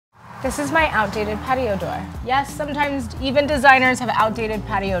This is my outdated patio door. Yes, sometimes even designers have outdated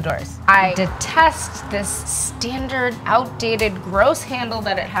patio doors. I detest this standard, outdated, gross handle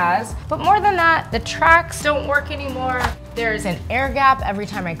that it has. But more than that, the tracks don't work anymore. There's an air gap every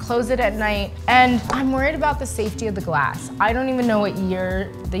time I close it at night. And I'm worried about the safety of the glass. I don't even know what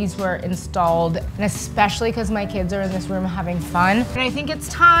year these were installed, and especially because my kids are in this room having fun. And I think it's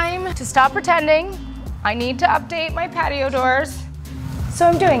time to stop pretending. I need to update my patio doors. So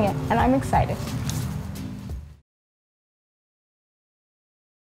I'm doing it, and I'm excited.